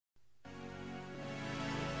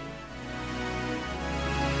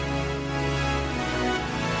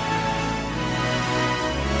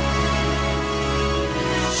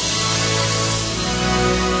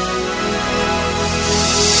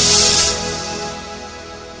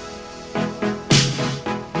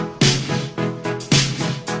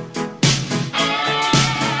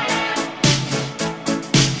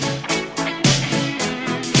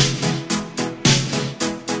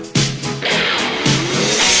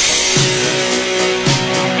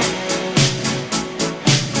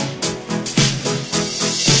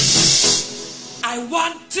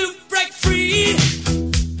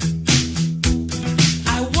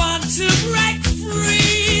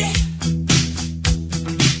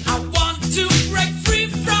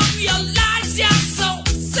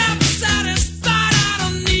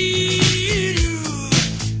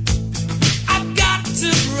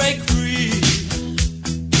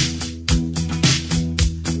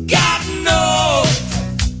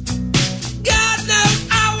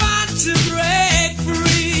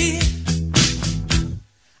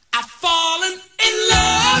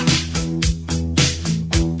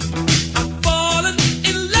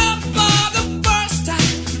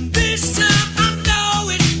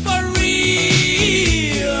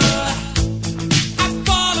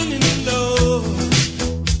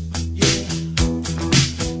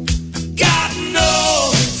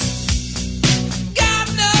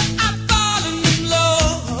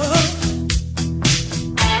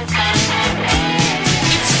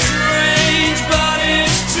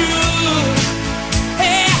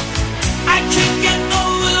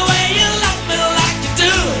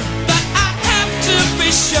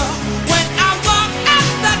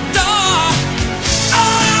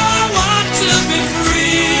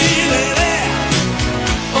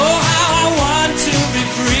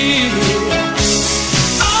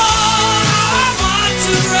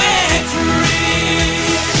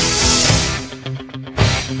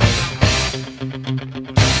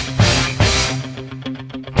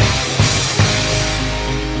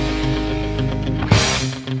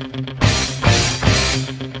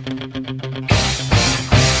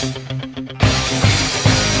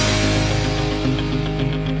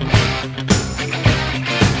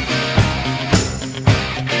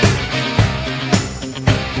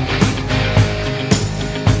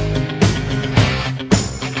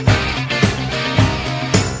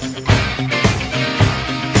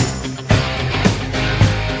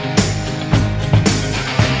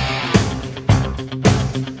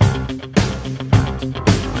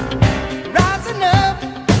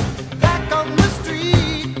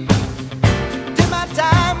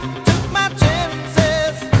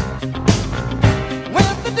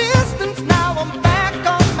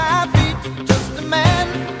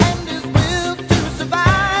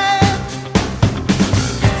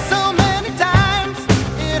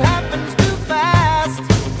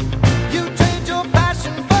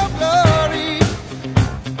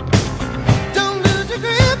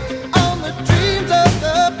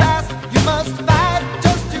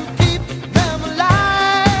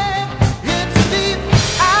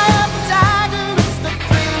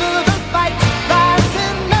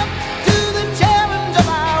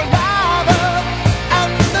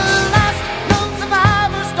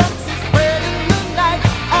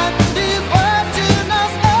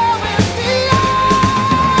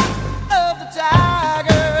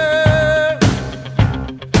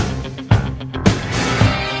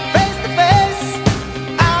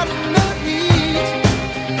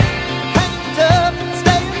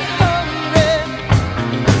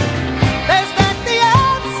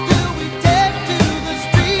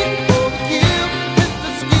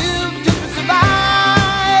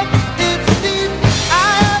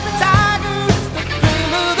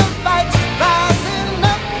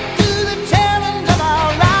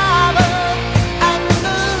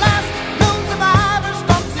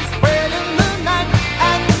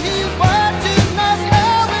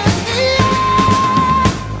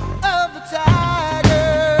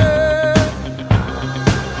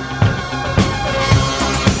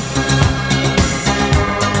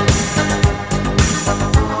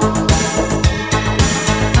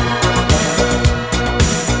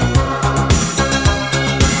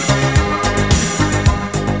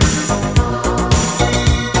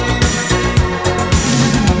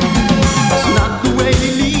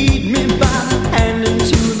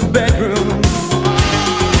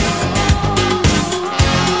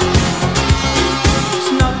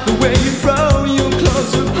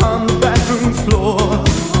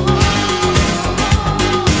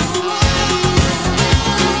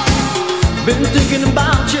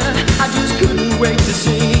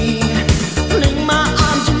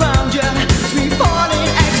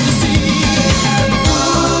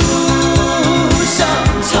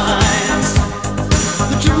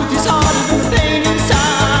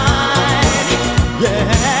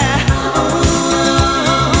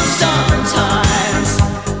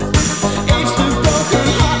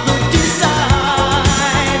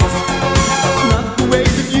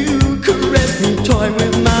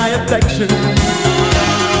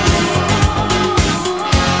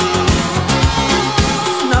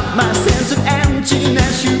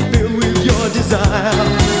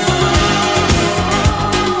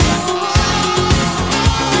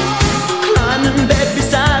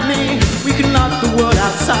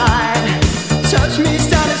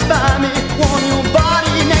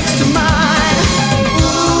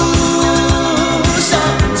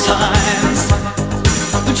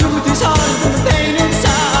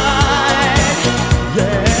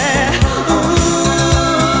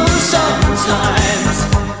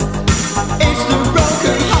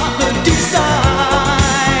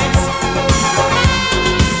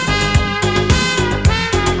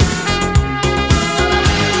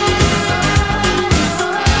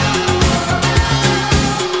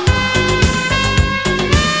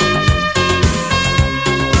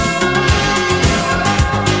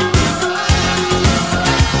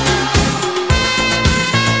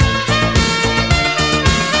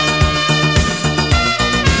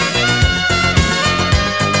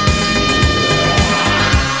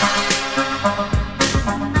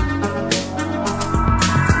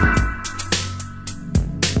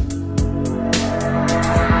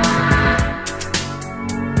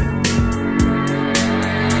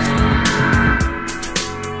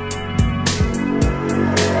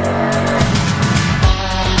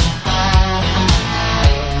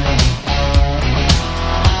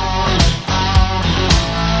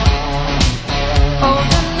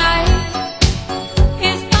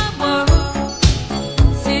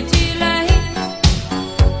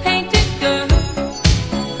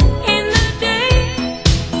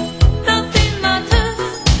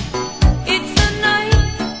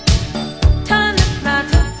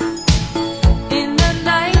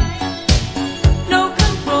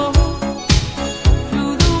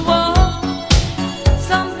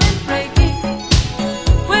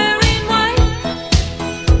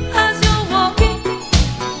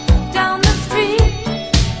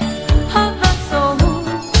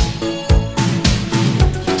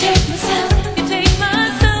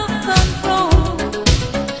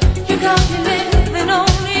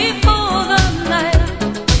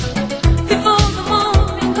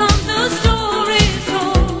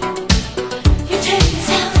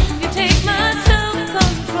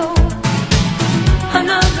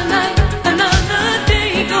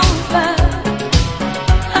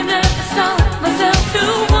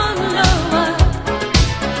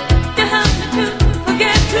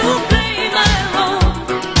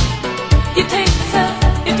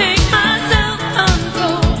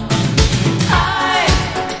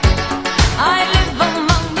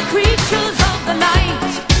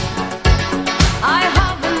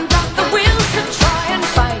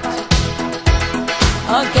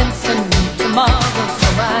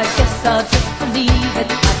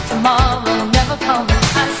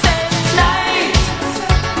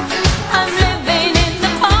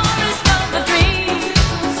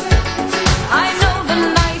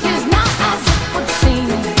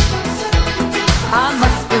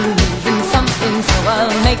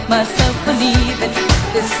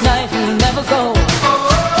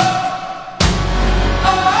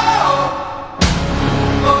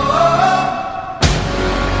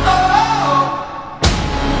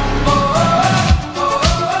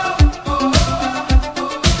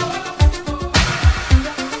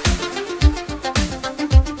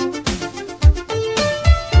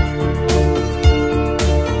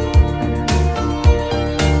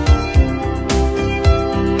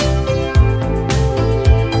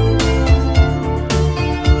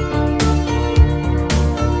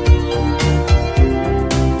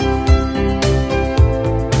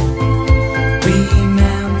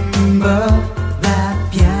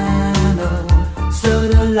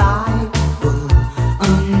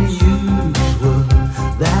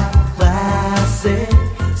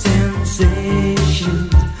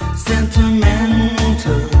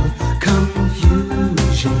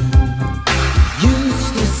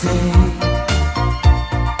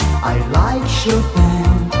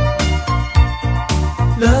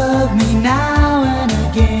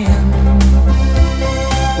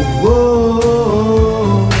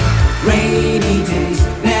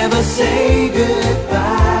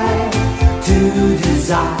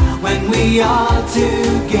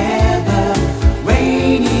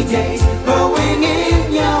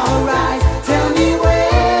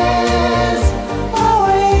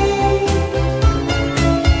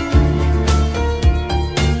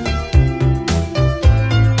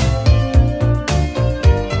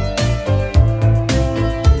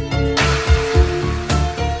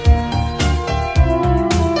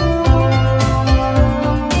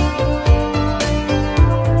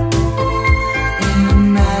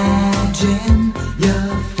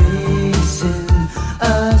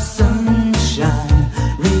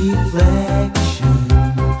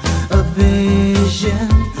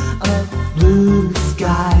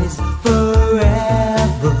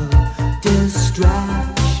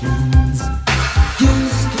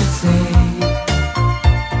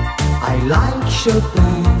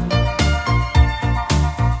Chopin.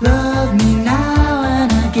 Love me now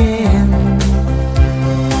and again.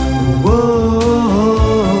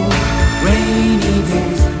 Whoa, rainy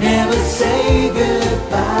days never say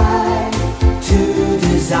goodbye to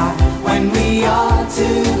desire when we are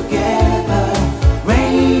together.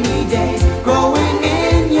 Rainy days growing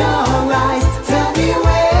in your eyes, tell me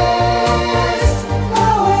west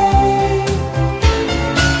away.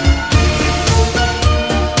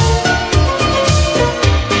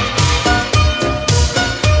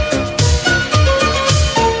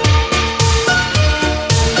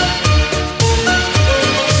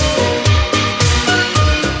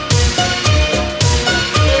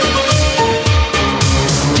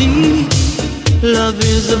 Deep love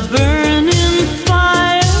is a burning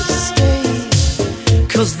fire, stay,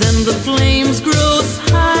 'cause then the flames grows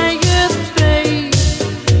higher, babe.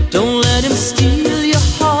 Don't let him steal your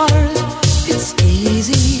heart, it's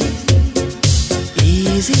easy,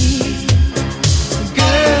 easy.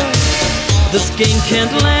 Girl, this game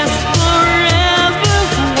can't last forever,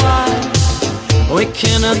 why? We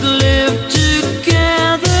cannot live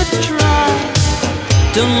together, try.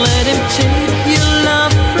 Don't let him take your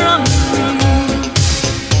love from me.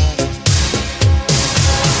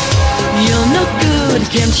 You're no good,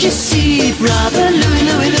 can't you see, brother Louis,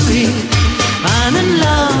 Louis, Louis? I'm in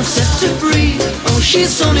love, set to free. Oh,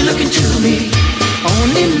 she's only looking to me.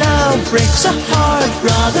 Only love breaks a heart,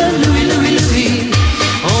 brother Louis, Louis, Louis.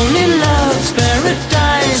 Only love's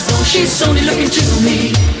paradise. Oh, she's only looking to me.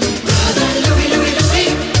 Brother Louis, Louis, Louis.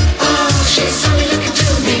 Oh, she's only looking to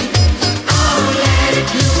me. Oh, let it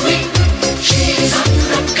Louis. She's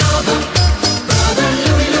undercover. Brother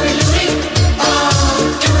Louis, Louis, Louis. Oh,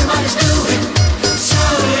 doing what he's doing. So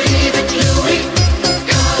leave it Louis,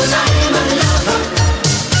 'cause I am a lover.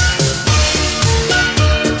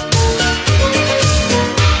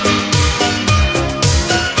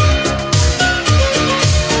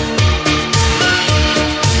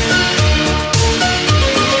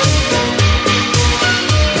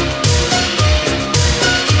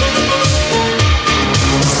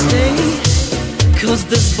 Stay, 'cause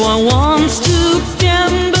this boy wants to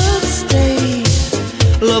gamble, stay.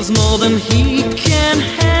 Loves more than he can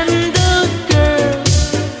handle, girl.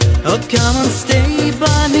 Oh, come and stay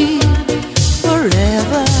by me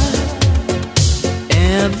forever,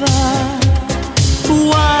 ever.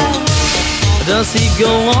 Why does he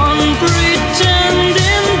go on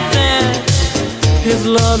pretending that his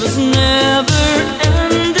love is never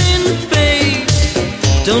ending, babe?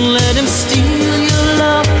 Don't let him steal your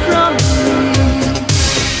love from me.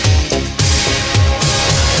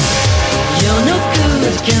 You're no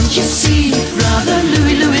good, can't you see, brother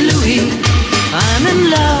Louis, Louis, Louis? I'm in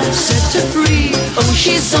love, set her free. Oh,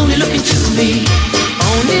 she's only looking to me.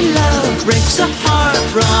 Only love breaks a heart,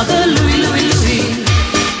 brother Louis, Louis, Louis.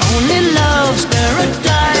 Only love's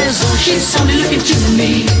paradise. Oh, she's only looking to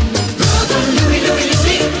me. Brother Louis, Louis,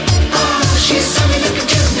 Louis. Oh, she's only looking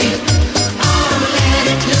to me. Oh, let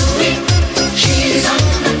it Louis. She's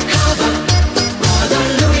undercover. Brother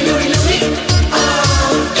Louis, Louis, Louis.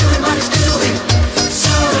 Oh, doing what he's doing.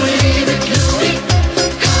 So leave it Louis,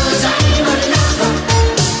 'cause I'm a lover.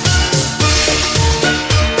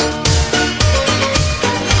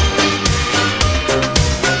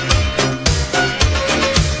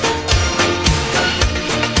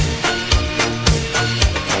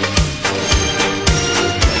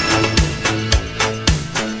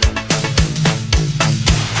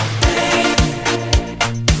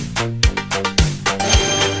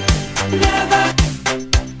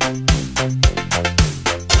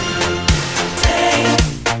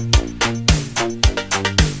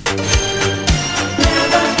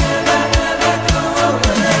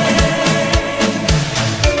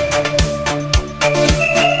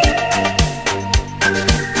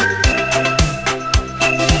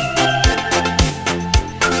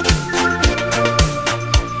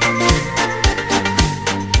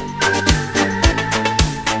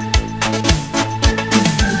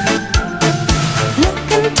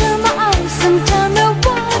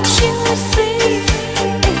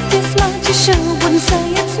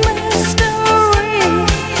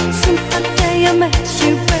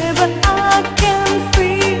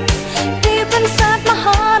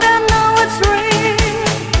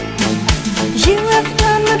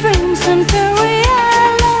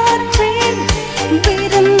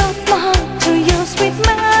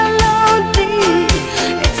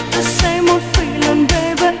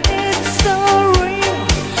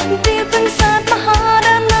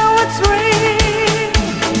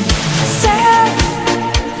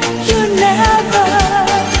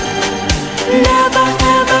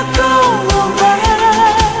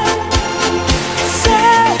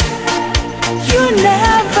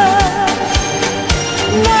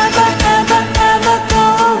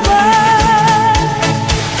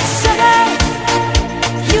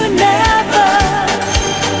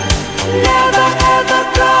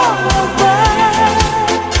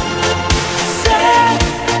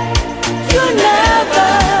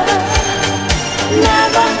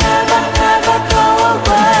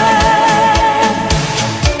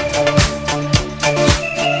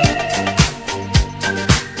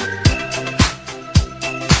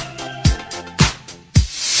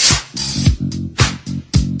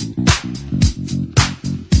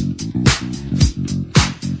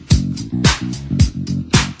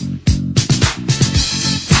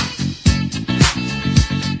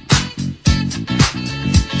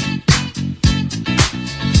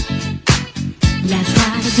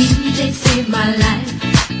 my life.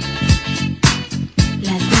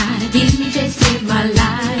 Last night a DJ saved my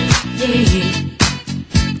life, yeah.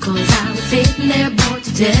 'Cause I was sitting there bored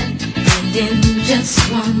to death, and in just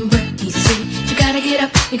one breath he said, you gotta get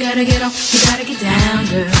up, you gotta get off, you gotta get down,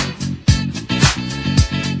 girl.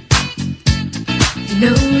 You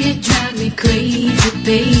know you drive me crazy,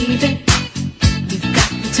 baby. You've got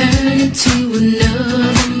me turning to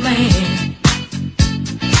another man.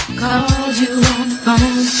 Called you on the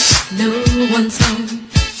phone, no one's home.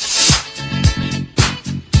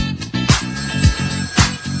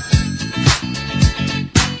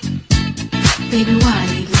 Baby, why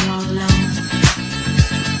leave me all alone?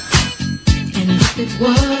 And if it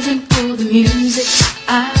wasn't for the music,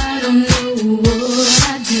 I don't know what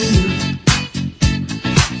I'd do.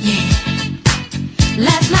 Yeah.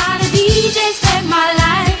 Last night a DJ saved my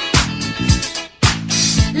life.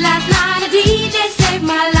 Last night a DJ saved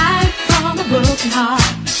my life from a broken heart.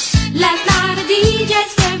 Last night a DJ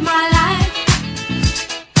saved my life.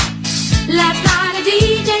 Last night a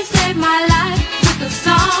DJ saved my life with a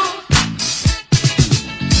song.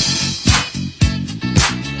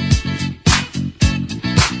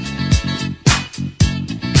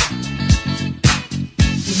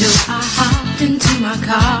 You know I hopped into my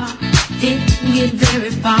car, didn't get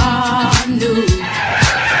very far, no.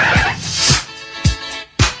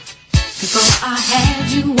 Before I had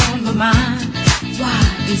you on my mind, why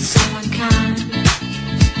be so unkind?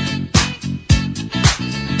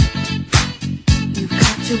 You've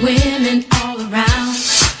got your women all around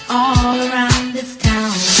this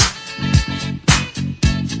town.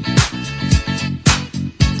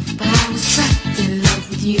 But I was trapped in love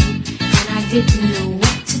with you, and I didn't know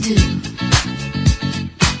what to do.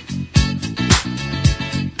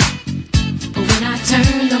 But when I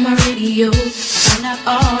turned on my radio, found out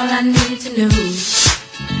all I needed to know.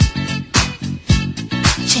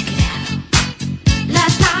 Check it out.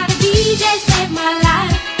 Last night a DJ saved my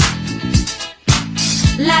life.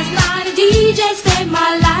 Last night a DJ saved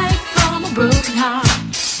my life from a broken heart.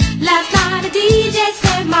 Last night a DJ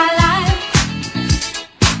saved my life.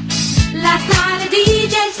 Last night a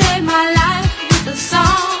DJ saved my life with a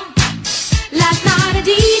song. Last night a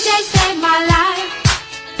DJ saved my life.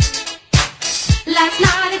 Last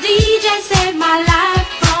night a DJ saved my life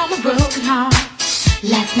from a broken heart.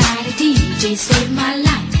 Last night a DJ saved my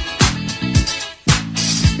life.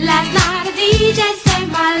 Last night a DJ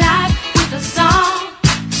saved my life with a song.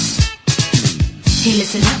 Hey,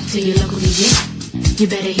 listen up to your local DJ. You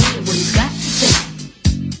better hear what he's got to say.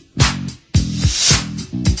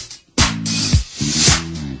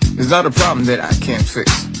 It's not a problem that I can't fix,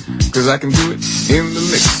 'cause I can do it in the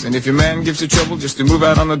mix. And if your man gives you trouble, just to move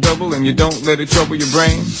out on the double, and you don't let it trouble your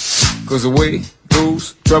brain, 'cause away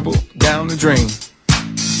goes trouble down the drain.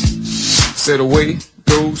 Said away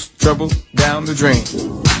goes trouble down the drain.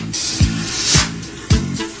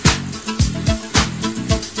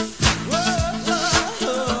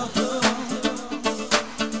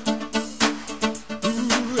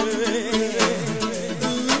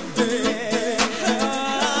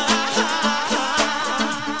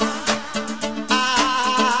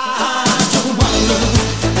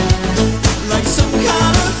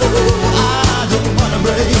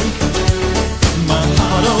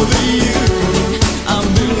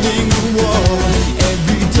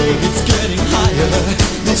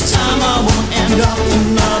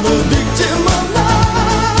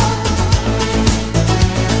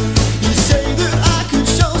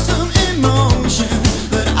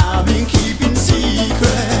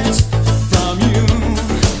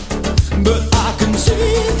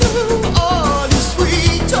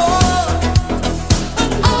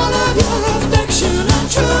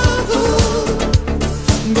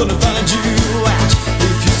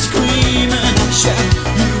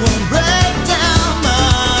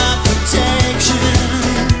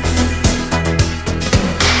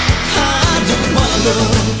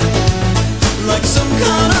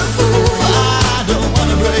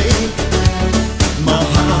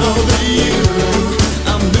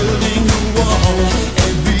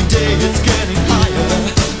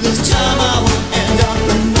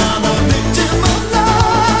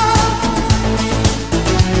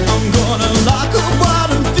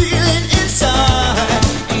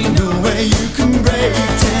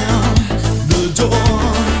 Down the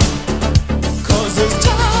door, 'cause this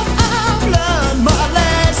time I've learned my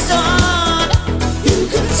lesson.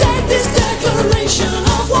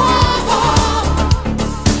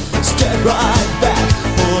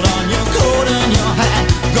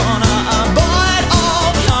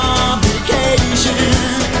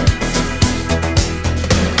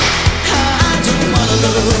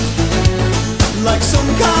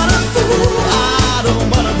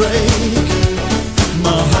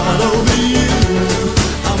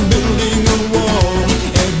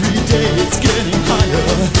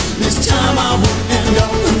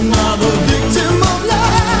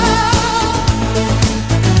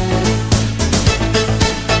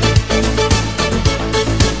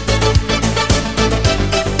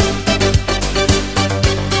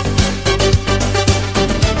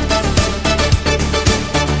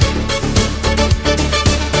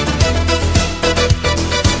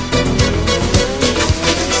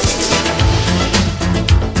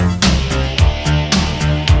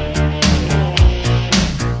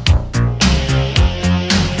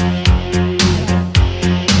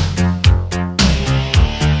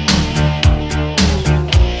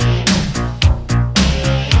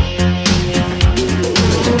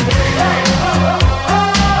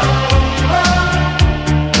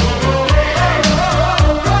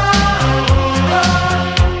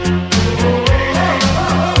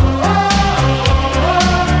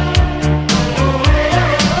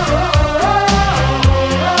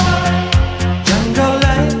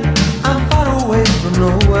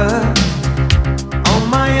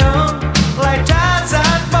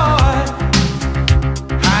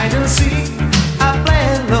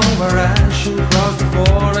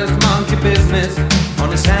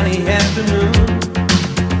 on a sunny afternoon.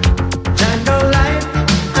 Jungle life,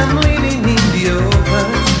 I'm living in the open.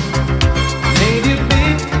 Native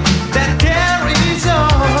beat that carries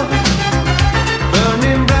on.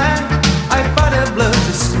 Burning bright, I fight a blood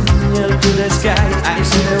to signal to the sky. I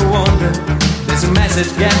see a wonder, there's a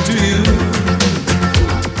message get to you.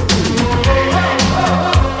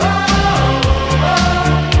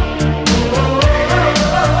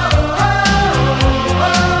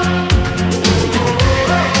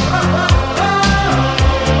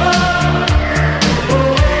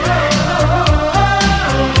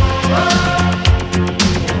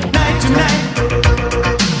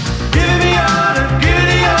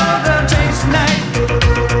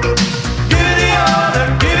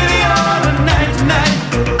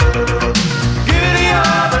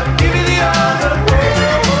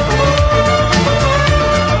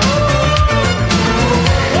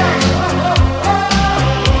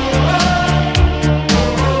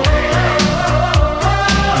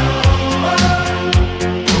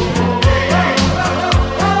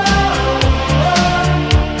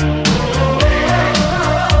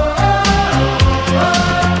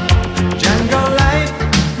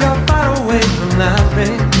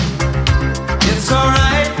 It's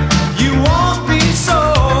alright, you won't be so.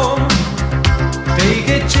 Take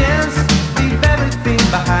a chance, leave everything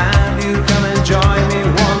behind you. Come and join me,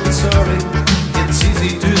 won't be sorry. It's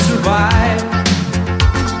easy to survive.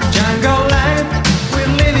 Jungle life,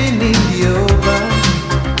 we're living in the open.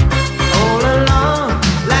 All alone,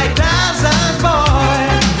 like Tarzan's boy.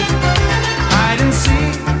 Hide and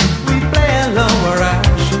seek, we play alone. We're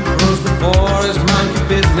rushing across the forest, monkey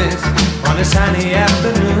business on a sunny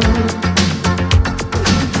afternoon.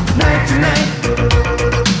 Night to night,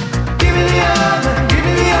 give me the other,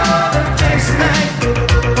 chase the night.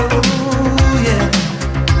 Oh yeah.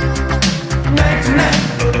 Night to night,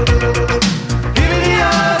 give me the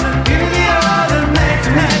other, night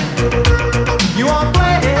to night. You won't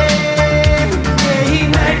play, yeah,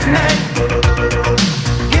 night to night.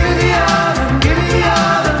 Give me the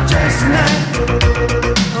other, chase the night.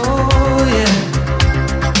 Oh yeah.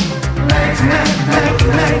 Night to night, night to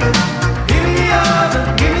night. Give me the other,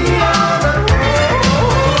 give me the other.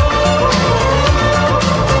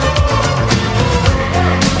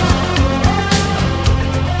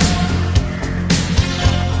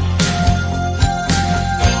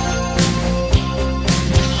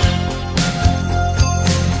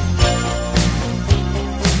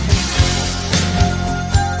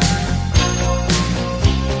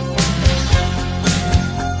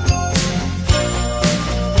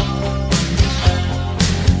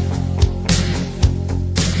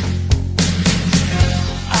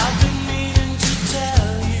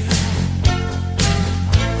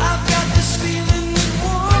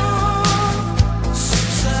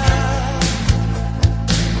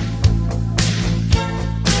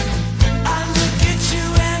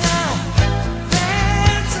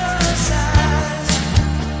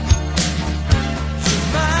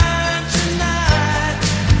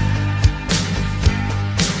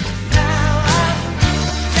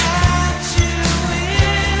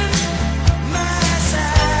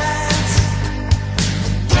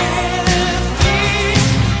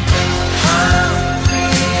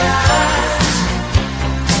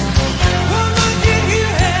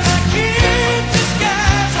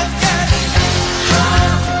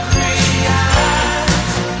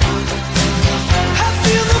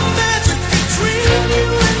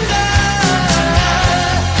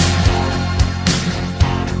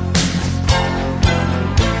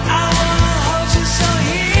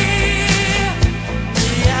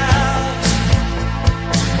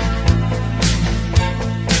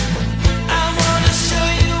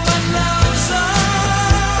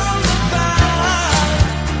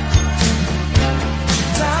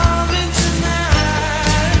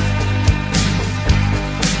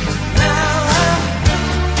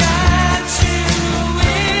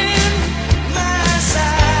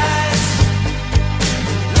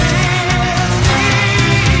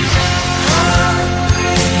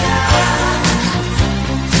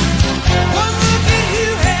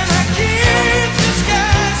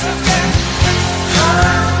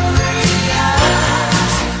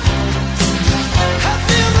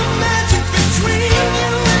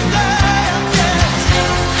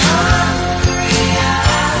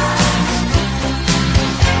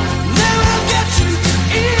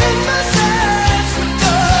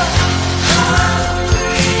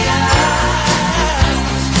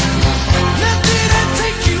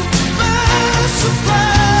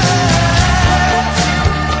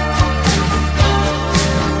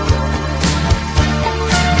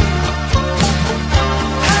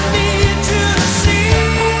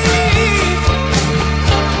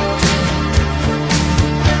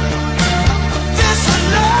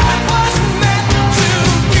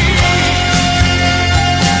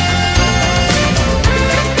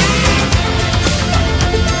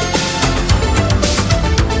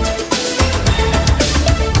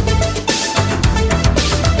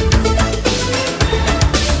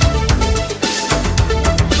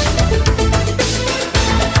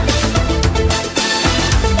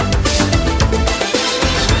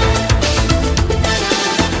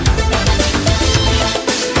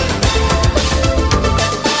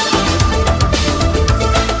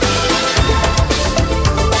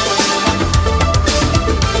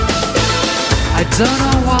 Don't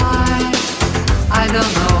know why, I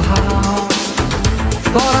don't know how.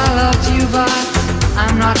 Thought I loved you, but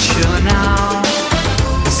I'm not sure now.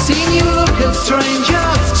 Seen you look at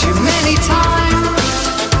strangers too many times.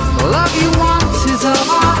 The love you want is of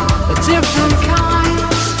a different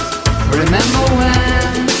kind. Remember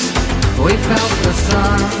when we felt the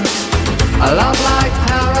sun? A love like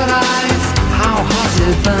paradise, how hot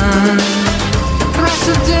it burned. Threats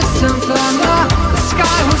of distant thunder, the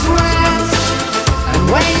sky was red. And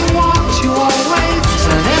when you walked, you always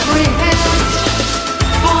turned every head.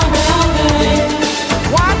 All day,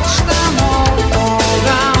 watch them all fall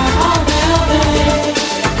down. All day,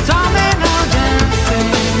 domino dancing.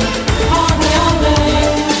 All day,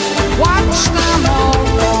 watch them all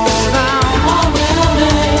fall down. All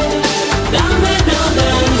day, domino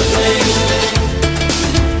dancing.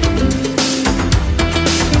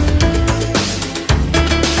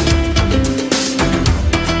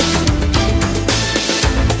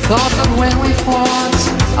 Thought that when we fought,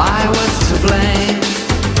 I was to blame.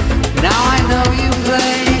 Now I know you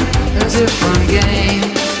play a different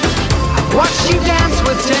game. I've watched you dance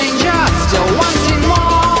with danger, still wanting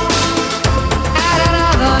more. Add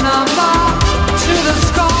another number to the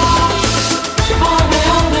score. All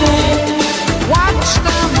day, watch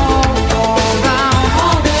them all fall down.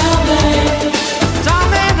 All day,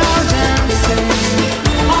 domino dancing.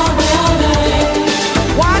 All day,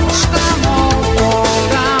 watch them all fall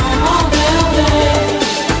down.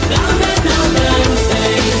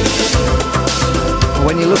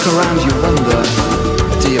 When you look around you wonder,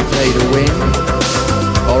 do you play to win?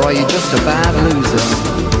 Or are you just a bad loser?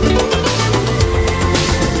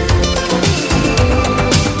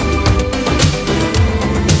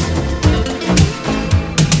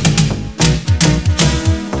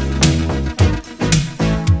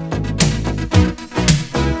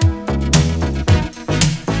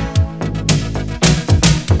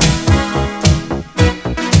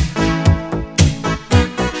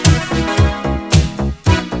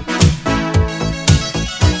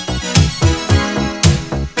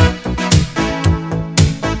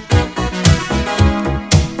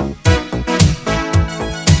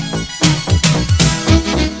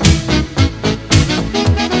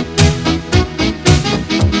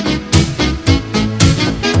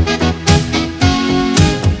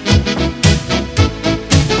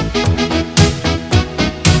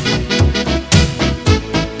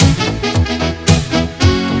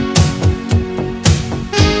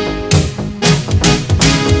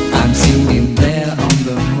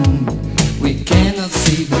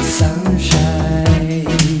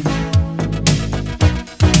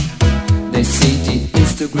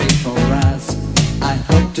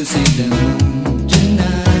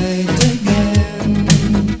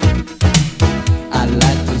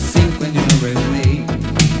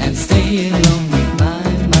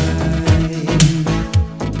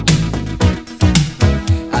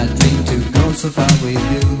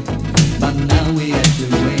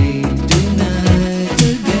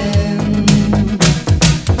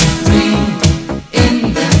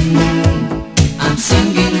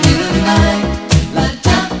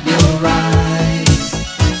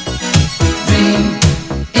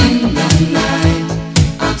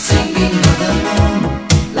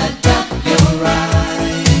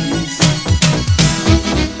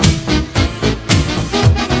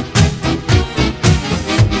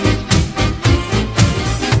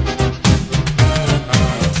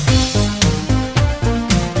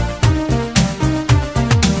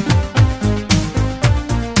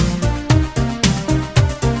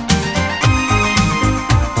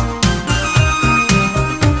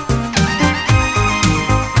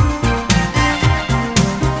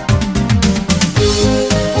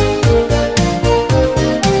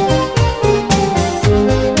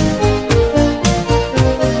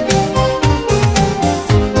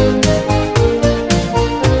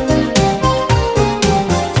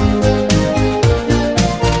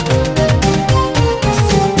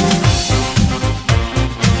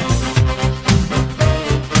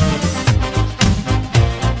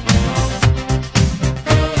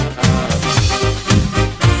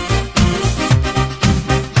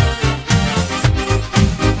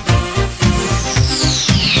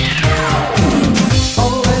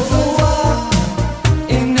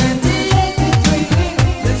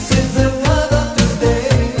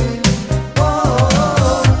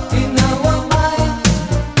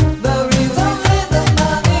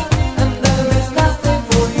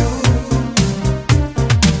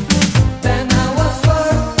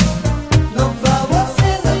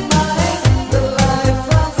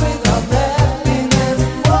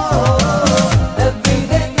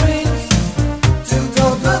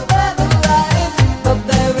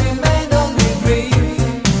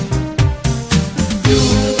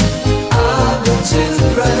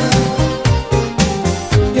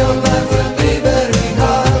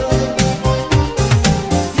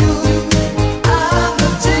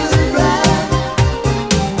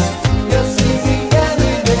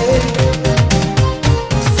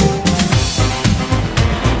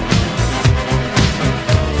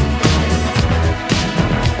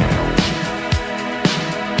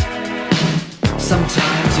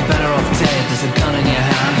 Sometimes you're better off dead. There's a gun in your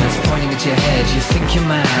hand that's pointing at your head. You think you're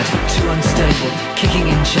mad, too unstable, kicking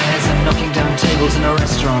in chairs and knocking down tables in a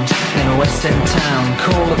restaurant in a West End town.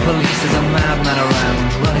 Call the police, there's a madman around,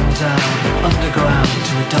 running down underground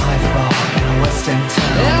to a dive bar in a West End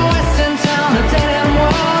town. In a West End town, a dead end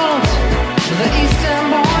world, the East End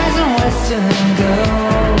boys and West End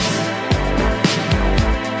girls.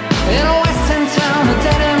 In a West End town, a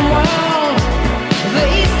dead end world, the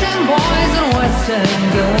East End boys and West End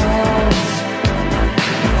girls.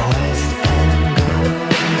 West End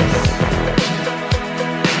girls.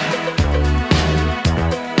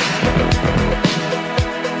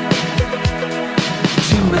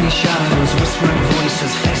 Too many shadows, whispering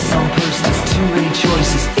voices, faces on posters, too many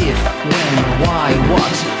choices. If, when, why,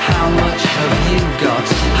 what, how much have you got?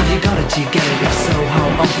 Have you got it, do you get it? If so, how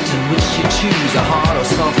often? Which you choose, a hard or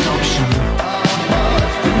soft option?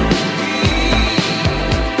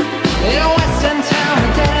 In a West End town, a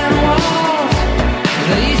dead end world,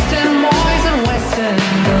 the East End boys and West End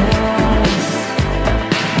girls.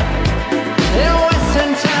 In a West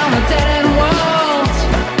End town, a dead end world,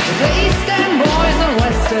 the East End boys and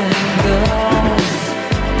West End girls.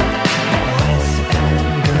 West End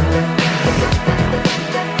girls.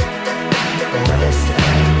 West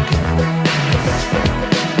End girls.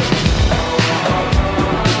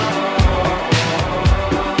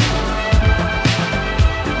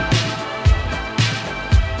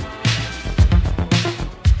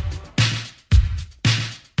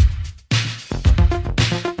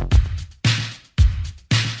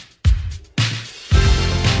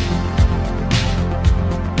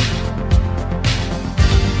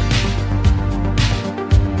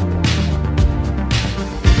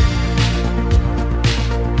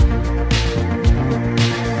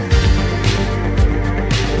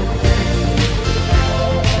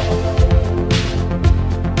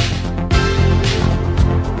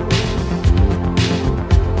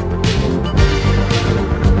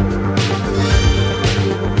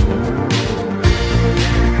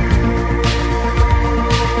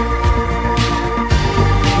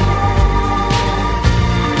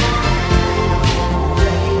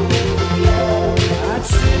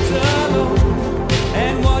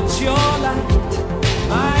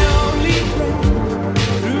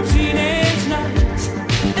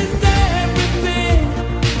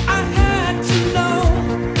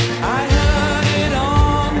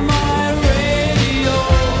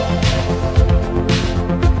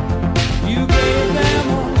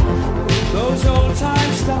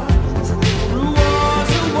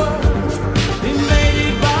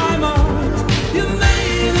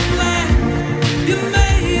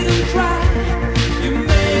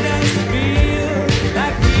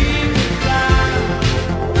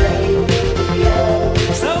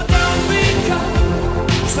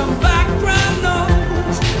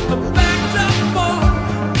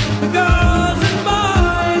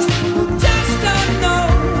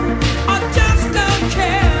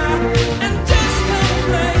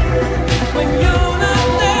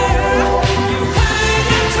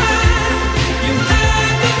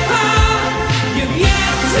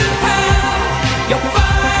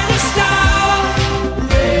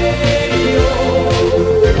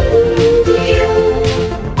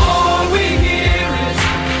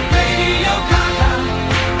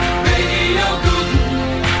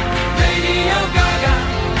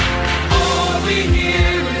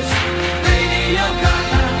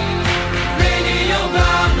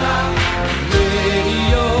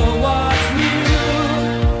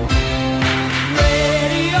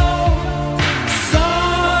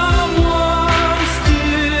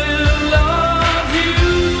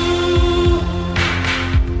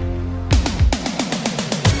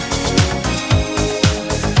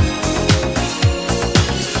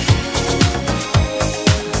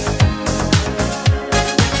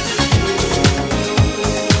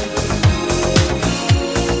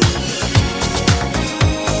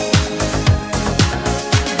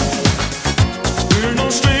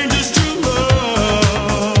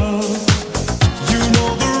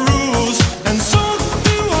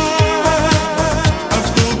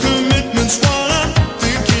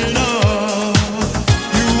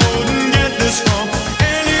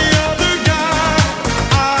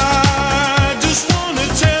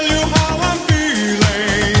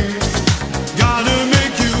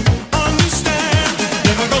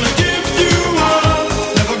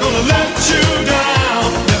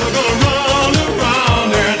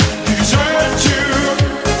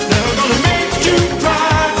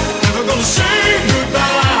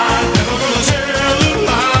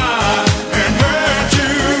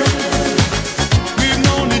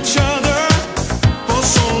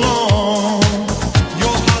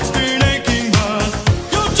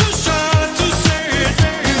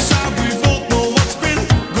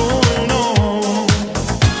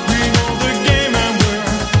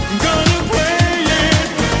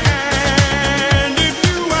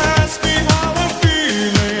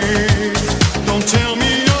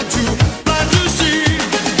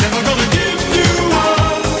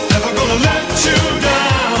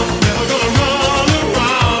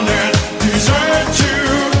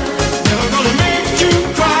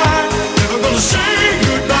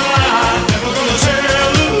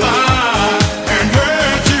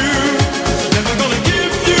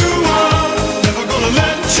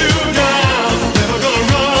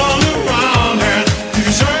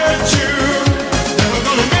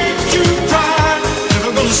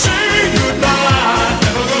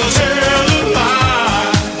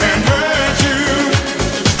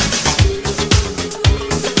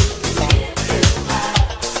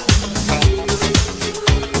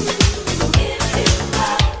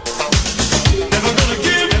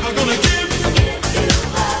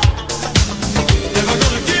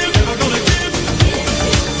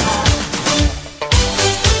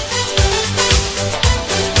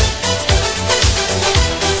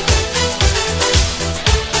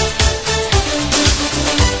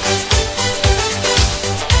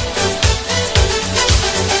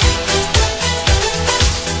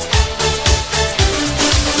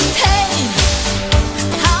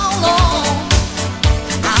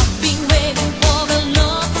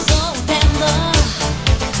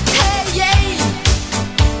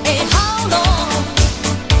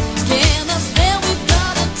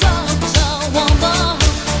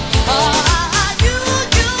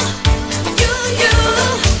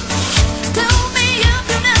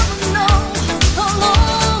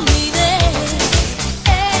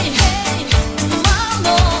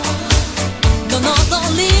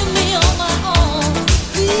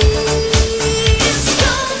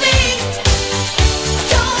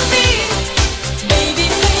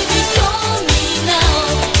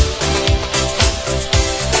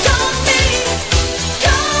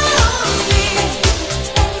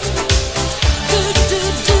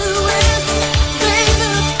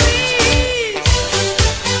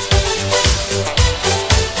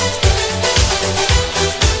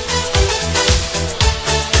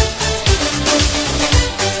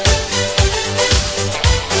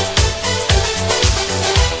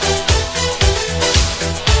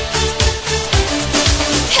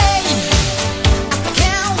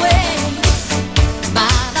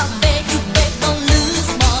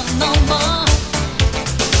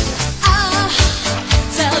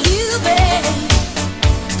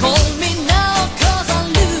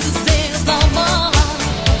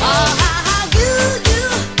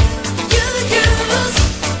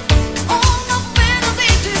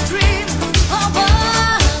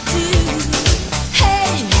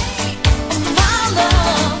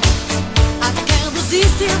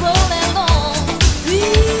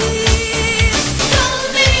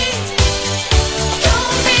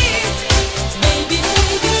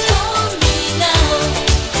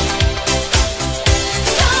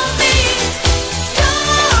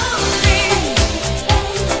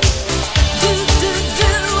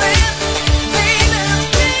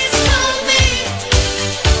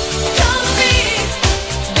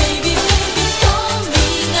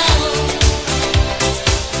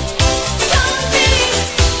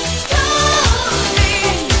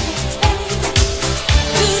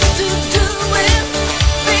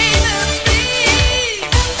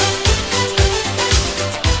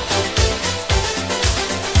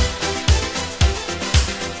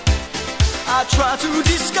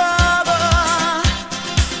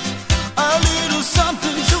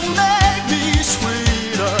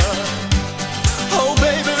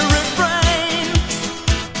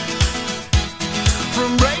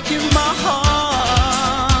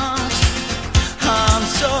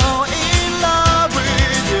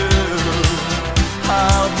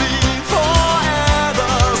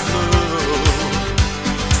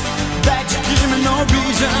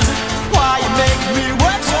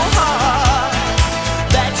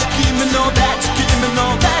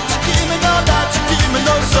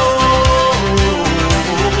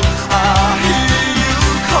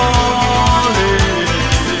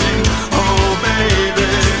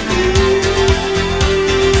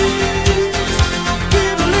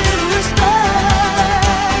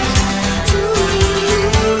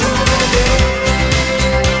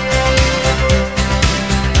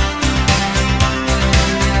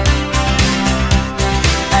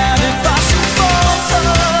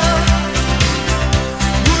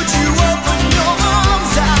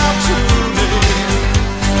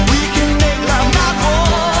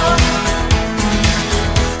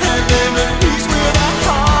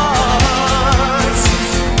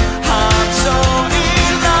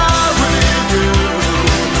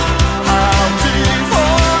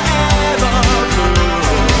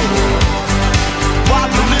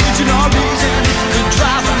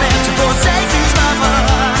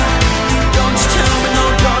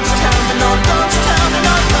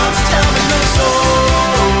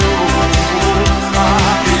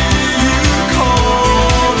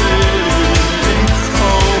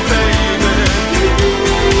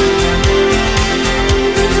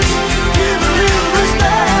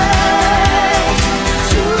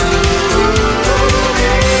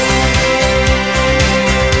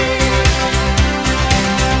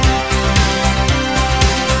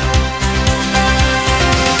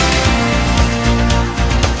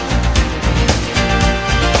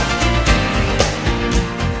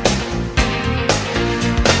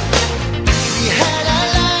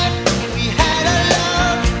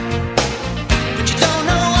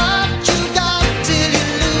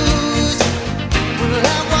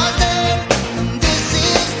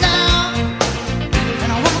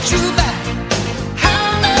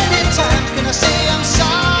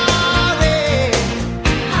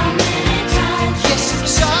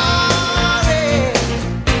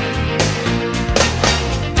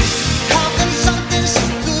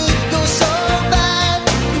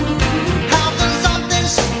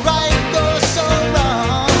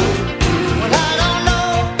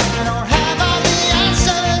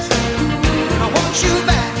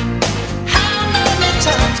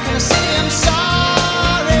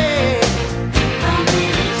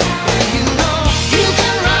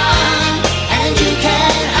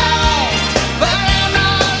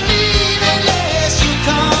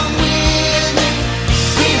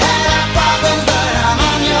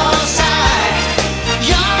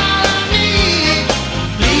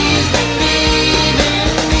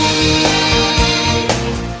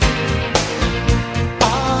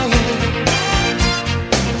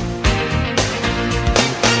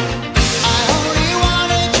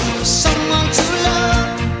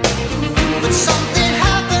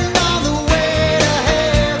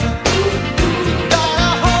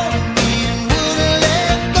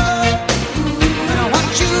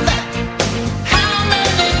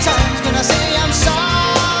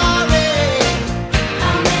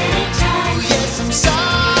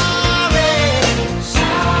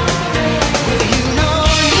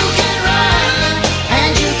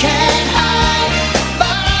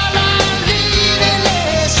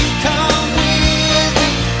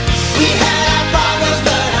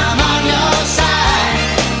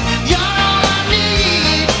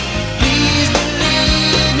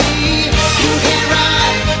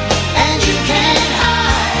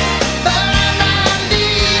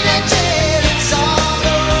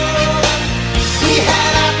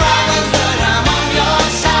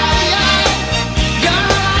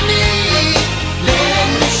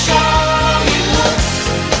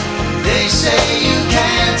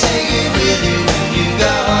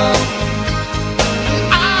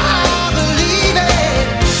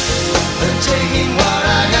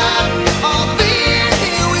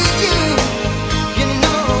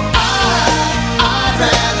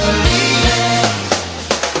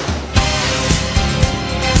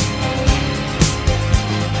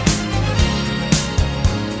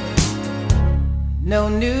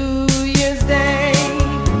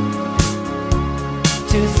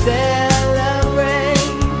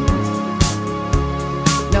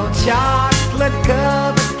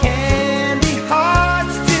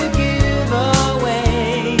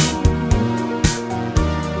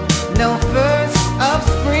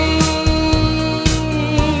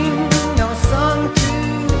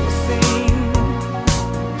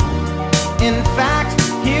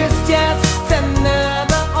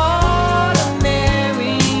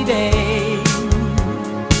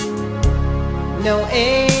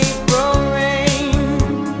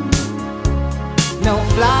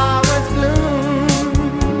 flowers bloom,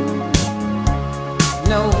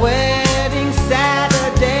 no wedding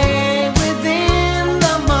Saturday within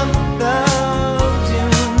the month of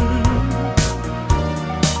June.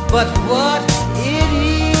 But what it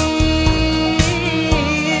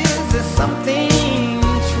is something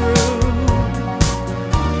true,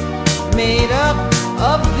 made up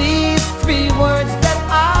of these three words that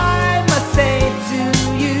I must say to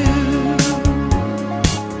you.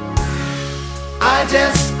 I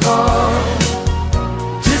just called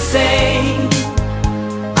to say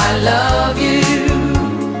I love you.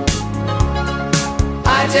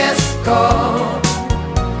 I just called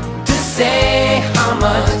to say how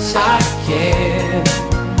much I care.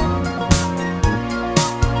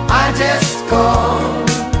 I just called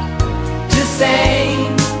to say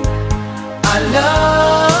I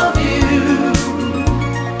love you,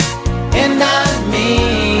 and I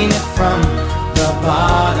mean it from the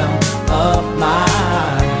bottom of my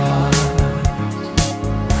heart.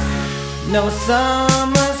 No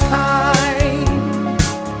summer's high,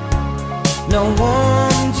 no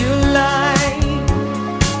warm July,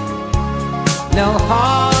 no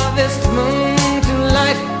harvest moon to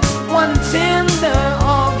light one tender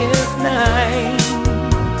August night,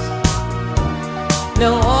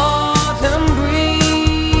 no autumn breeze,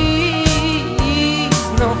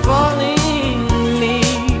 no falling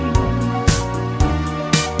leaves,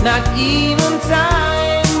 not even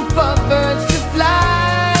time for birds to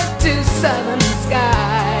fly to southern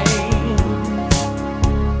skies,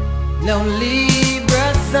 no Libra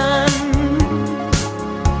sun,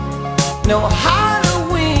 no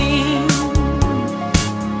Halloween,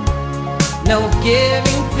 no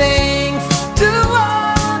giving thanks to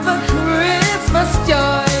all the Christmas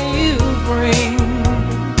joy you bring.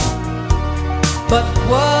 But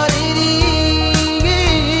what it is,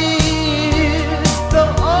 so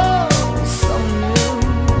oh so new,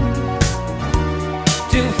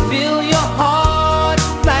 to fill your heart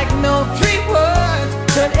like no three words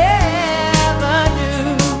could ever do.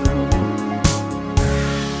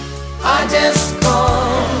 I just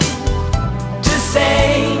called to say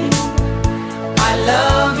I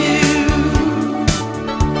love you.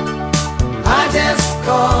 I just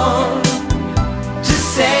called to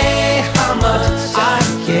say how much I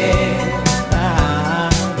care. I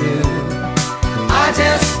do. I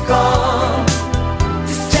just called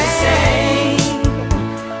to say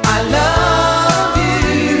I love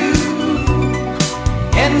you,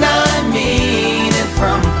 and I mean it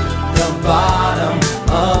from the bottom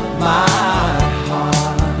of my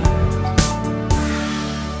heart.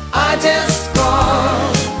 I just